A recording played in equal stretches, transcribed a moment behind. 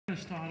To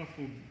start off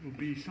will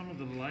be some of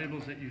the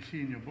labels that you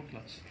see in your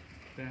booklets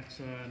that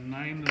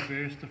name the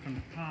various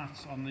different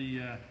parts on the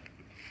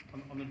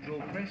drill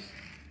press.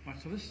 Right,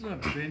 so this is a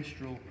bench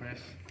drill press,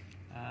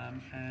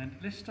 and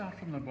let's start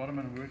from the bottom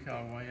and work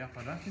our way up.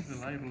 I don't think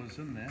the label is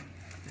in there.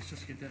 Let's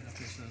just get that up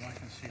there so that I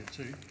can see it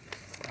too.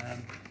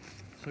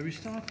 So we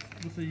start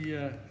with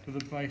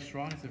the base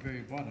right at the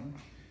very bottom,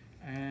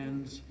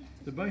 and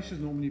the base is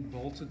normally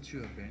bolted to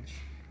a bench,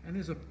 and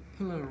there's a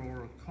pillar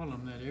or a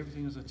column that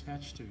everything is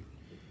attached to.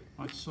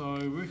 Right, so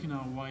working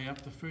our way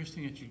up, the first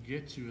thing that you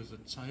get to is a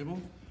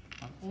table.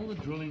 All the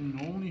drilling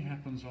normally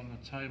happens on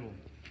the table.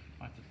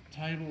 Right, the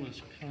table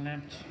is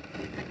clamped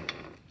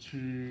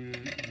to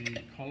the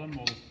column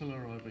or the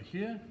pillar over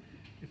here.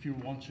 If you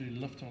want to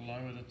lift or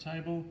lower the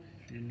table,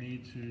 you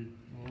need to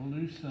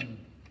loosen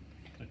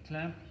the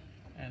clamp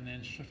and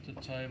then shift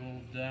the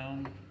table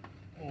down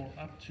or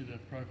up to the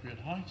appropriate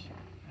height,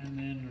 and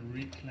then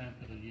reclamp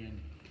it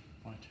again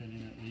by turning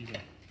that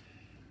lever.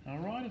 Now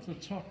right at the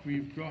top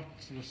we've got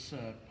this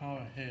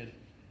power head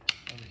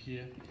over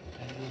here,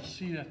 and you'll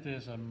see that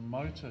there's a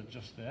motor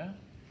just there,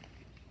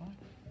 right?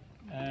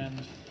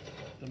 And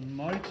the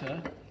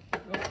motor,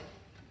 if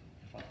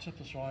I tip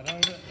this right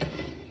over,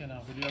 can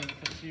our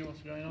videographer see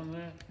what's going on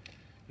there?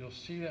 You'll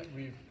see that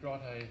we've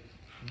got a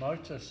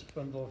motor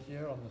spindle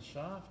here on the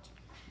shaft.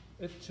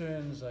 It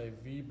turns a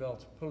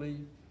V-belt pulley,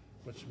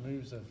 which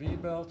moves a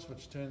V-belt,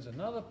 which turns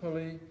another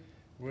pulley,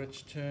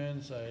 which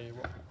turns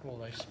what we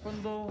call a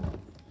spindle.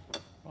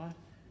 Right?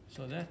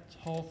 So that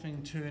whole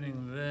thing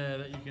turning there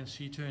that you can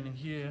see turning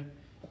here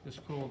is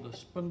called the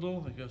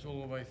spindle. It goes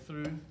all the way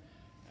through,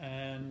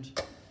 and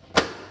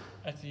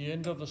at the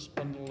end of the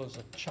spindle is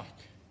a chuck.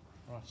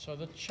 Right? So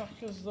the chuck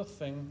is the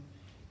thing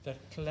that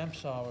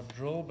clamps our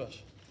drill bit.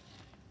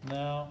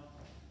 Now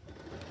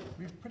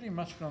we've pretty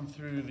much gone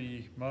through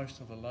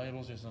most of the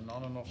labels. There's an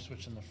on and off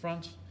switch in the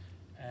front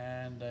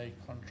and a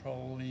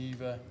control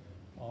lever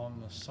on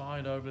the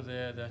side over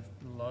there that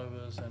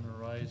lowers and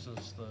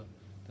raises the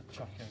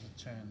chuck as it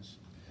turns.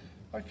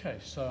 Okay,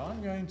 so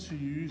I'm going to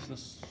use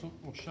this,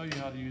 or show you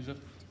how to use it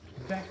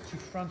back to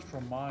front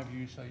from my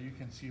view so you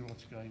can see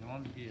what's going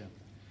on here.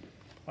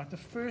 But the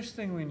first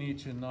thing we need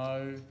to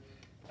know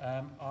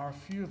are a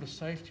few of the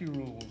safety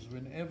rules.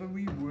 Whenever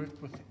we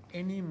work with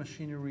any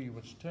machinery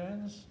which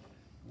turns,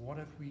 what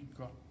have we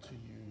got to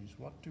use?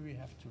 What do we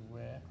have to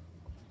wear?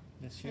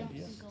 Let's hear,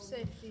 yes?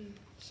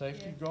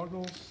 Safety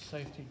goggles,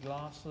 safety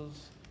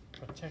glasses,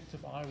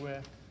 protective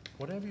eyewear,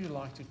 whatever you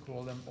like to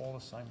call them, all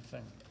the same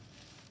thing.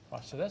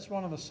 Right, so that's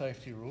one of the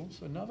safety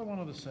rules. Another one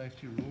of the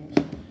safety rules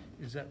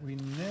is that we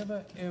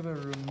never ever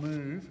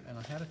remove, and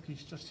I had a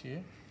piece just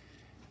here,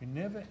 we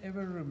never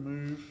ever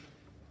remove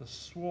the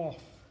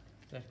swath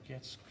that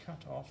gets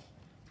cut off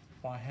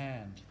by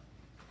hand.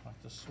 Right,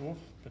 the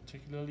swath,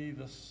 particularly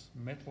this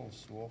metal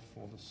swath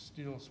or the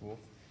steel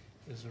swath,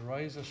 is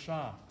razor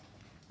sharp.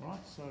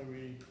 Right, so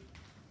we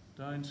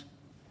don't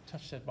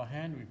touch that by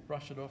hand, we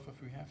brush it off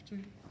if we have to.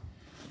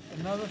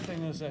 Another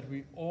thing is that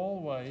we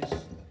always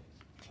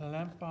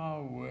clamp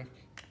our work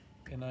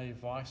in a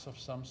vise of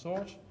some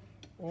sort,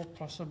 or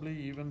possibly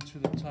even to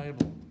the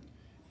table.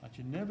 But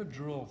you never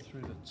drill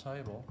through the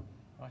table.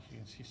 Right, you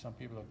can see some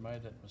people have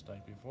made that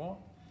mistake before.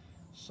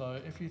 So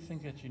if you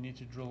think that you need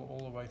to drill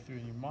all the way through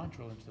and you might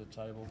drill into the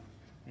table,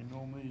 we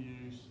normally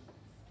use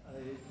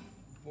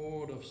a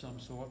board of some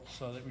sort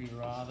so that we'd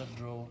rather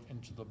drill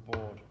into the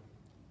board.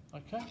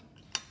 Okay?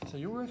 So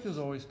your work is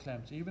always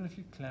clamped, even if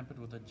you clamp it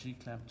with a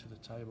G-clamp to the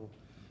table.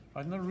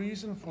 Right, and the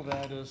reason for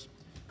that is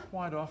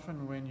quite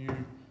often when you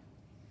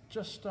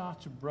just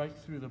start to break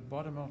through the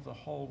bottom of the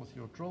hole with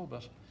your drill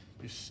bit,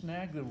 you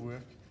snag the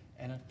work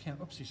and it can,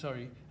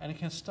 and it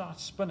can start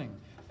spinning.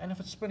 And if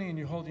it's spinning and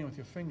you're holding it with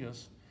your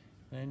fingers,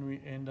 then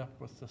we end up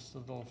with this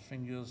little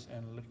fingers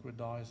and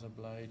liquidizer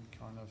blade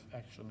kind of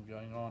action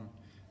going on.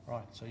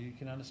 Right, so you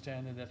can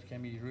understand that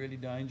can be really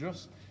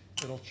dangerous.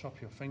 It'll chop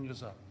your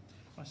fingers up.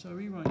 Right, so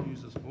we won't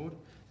use this board.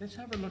 Let's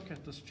have a look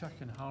at this chuck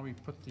and how we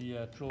put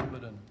the drill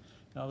bit in.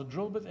 Now the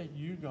drill bit that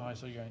you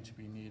guys are going to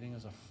be needing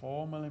is a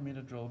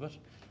 4mm drill bit,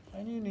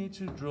 and you need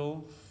to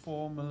drill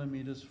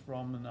 4mm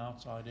from an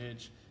outside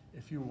edge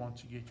if you want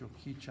to get your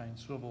keychain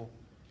swivel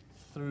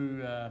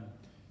through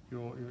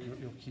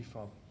your key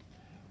fob.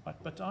 Right,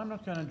 but I'm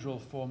not going to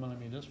drill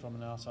 4mm from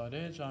an outside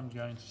edge. I'm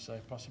going to say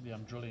possibly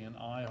I'm drilling an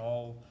eye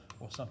hole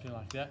or something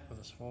like that with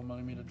this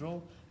 4mm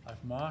drill.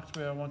 I've marked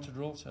where I want to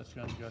drill, so it's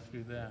going to go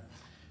through there.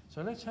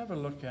 So let's have a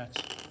look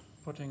at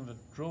putting the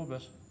drill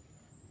bit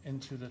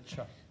into the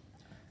chuck.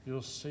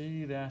 You'll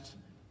see that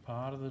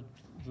part of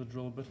the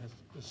drill bit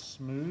is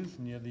smooth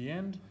near the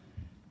end.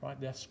 Right,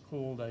 that's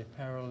called a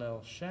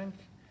parallel shank.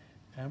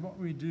 And what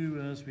we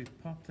do is we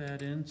pop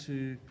that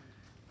into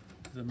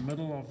the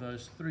middle of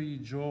those three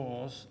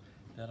jaws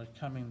that are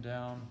coming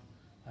down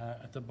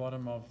at the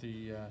bottom of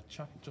the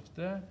chuck just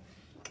there.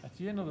 At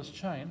the end of this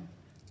chain,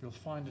 you'll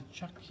find a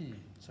chuck key.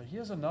 So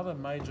here's another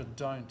major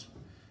don't.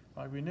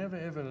 Right, we never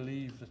ever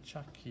leave the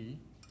chuck key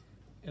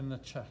in the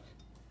chuck.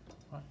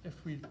 Right,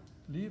 if we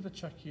leave the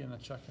chuck key in the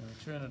chuck and we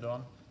turn it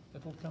on,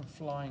 it will come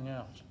flying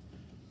out.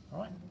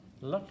 All right?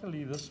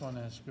 Luckily this one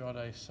has got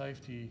a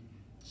safety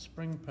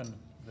spring pin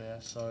there,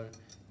 so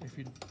if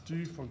you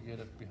do forget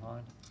it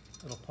behind,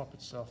 it'll pop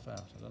itself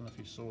out. I don't know if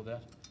you saw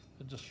that,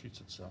 it just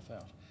shoots itself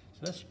out.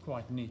 So that's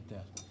quite neat,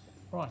 that.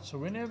 Right, so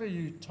whenever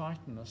you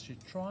tighten this, you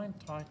try and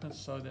tighten it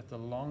so that the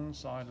long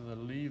side of the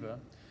lever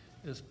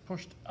is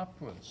pushed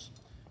upwards.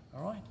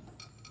 All right,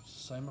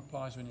 same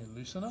applies when you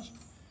loosen it.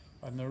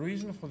 And the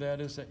reason for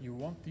that is that you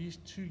want these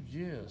two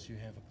gears, you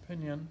have a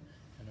pinion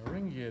and a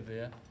ring gear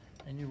there,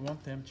 and you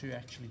want them to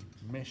actually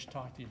mesh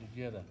tightly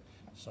together.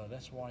 So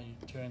that's why you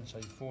turn, so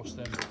you force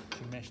them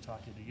to mesh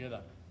tightly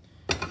together.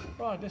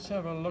 Right, let's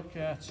have a look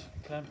at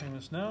clamping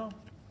this now.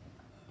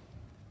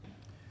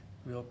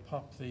 We'll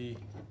pop the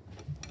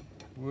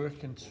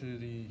work into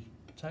the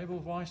table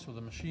vise or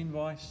the machine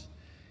vise.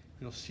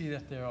 You'll see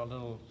that there are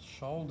little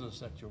shoulders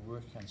that your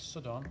work can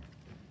sit on.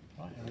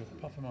 Right, and we'll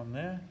pop them on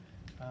there.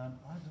 I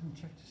didn't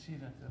check to see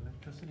that the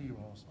electricity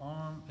was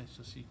on. Let's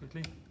just see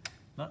quickly.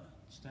 No,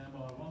 stand by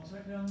 1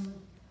 second.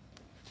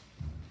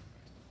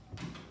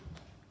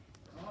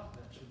 Right,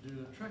 that should do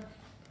the trick.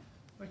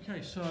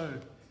 Okay, so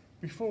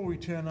before we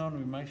turn on,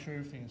 we make sure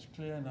everything's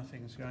clear,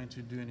 nothing's going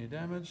to do any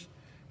damage.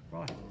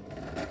 Right,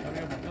 I've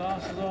got my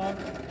glasses on,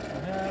 I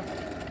have.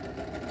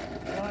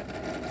 Right,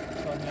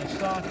 so I'm going to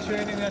start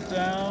turning that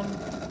down,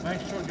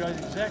 make sure it goes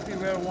exactly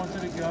where I want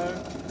it to go.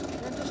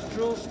 Then just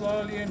drill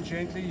slowly and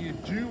gently. You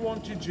do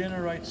want to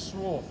generate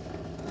swarf.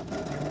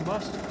 You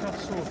must cut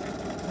swarf.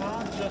 You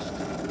can't just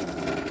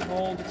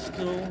hold it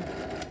still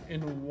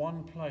in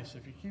one place.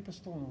 If you keep it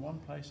still in one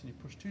place and you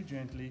push too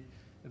gently,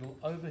 it'll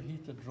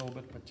overheat the drill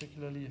bit,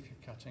 particularly if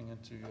you're cutting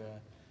into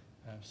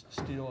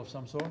steel of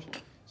some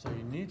sort. So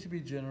you need to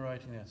be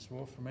generating that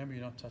swarf. Remember,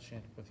 you're not touching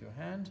it with your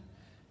hand.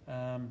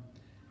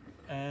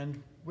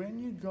 And when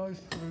you go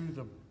through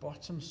the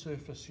bottom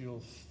surface,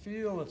 you'll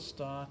feel it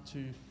start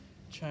to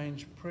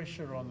change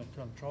pressure on the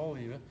control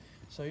lever.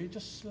 So you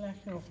just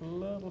slacken off a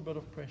little bit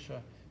of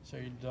pressure so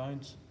you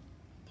don't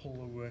pull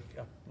the work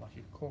up like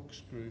a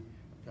corkscrew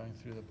going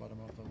through the bottom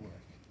of the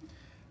work.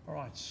 All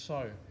right,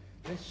 so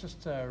let's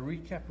just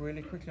recap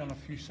really quickly on a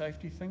few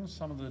safety things,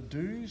 some of the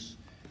do's.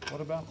 What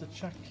about the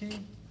chuck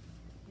key?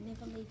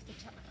 Never leave the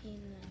chuck key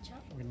in the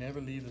chuck. We never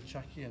leave the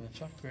chuck key in the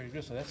chuck. Very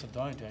good. So that's a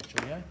don't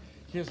actually.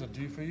 Here's a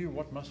do for you.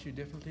 What must you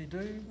definitely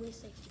do? Wear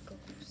safety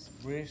goggles.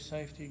 Wear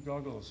safety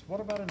goggles. What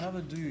about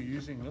another do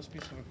using this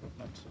piece of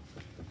equipment?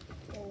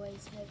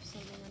 Always have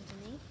something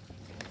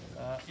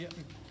underneath. Yeah,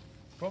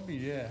 probably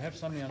have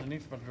something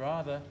underneath, but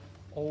rather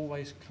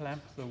always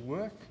clamp the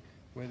work,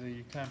 whether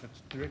you clamp it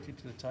directly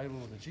to the table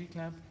with a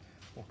G-clamp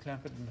or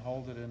clamp it and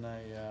hold it in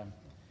a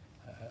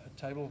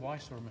table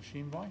vise or a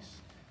machine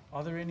vise.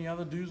 Are there any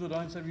other do's or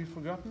don'ts that we've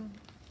forgotten?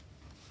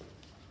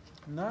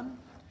 None?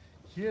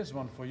 Here's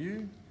one for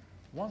you.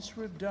 Once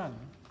we're done,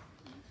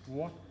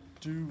 what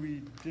do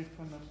we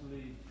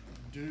definitely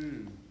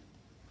do?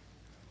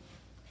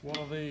 What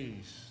are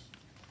these?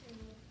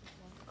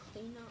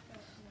 Clean up.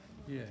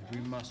 Yeah, we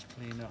must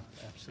clean up,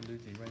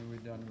 absolutely. When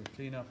we're done, we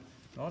clean up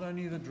not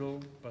only the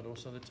drill, but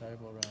also the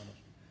table around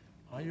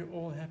it. Are you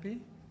all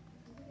happy?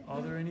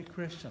 Are there any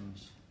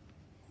questions?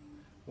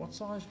 What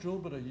size drill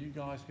bit are you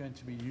guys going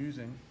to be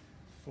using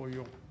for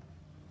your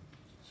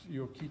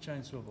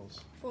keychain swivels?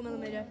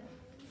 4mm.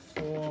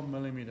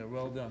 4mm,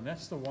 well done.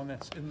 That's the one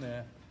that's in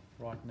there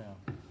right now.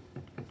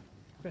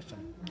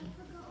 Question?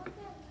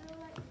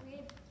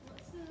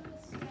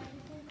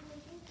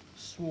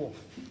 Swarf.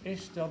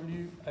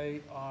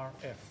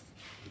 S-W-A-R-F.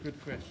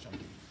 Good question.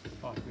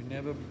 Right, we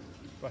never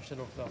brush it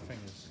off with our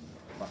fingers.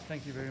 Right,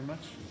 thank you very much.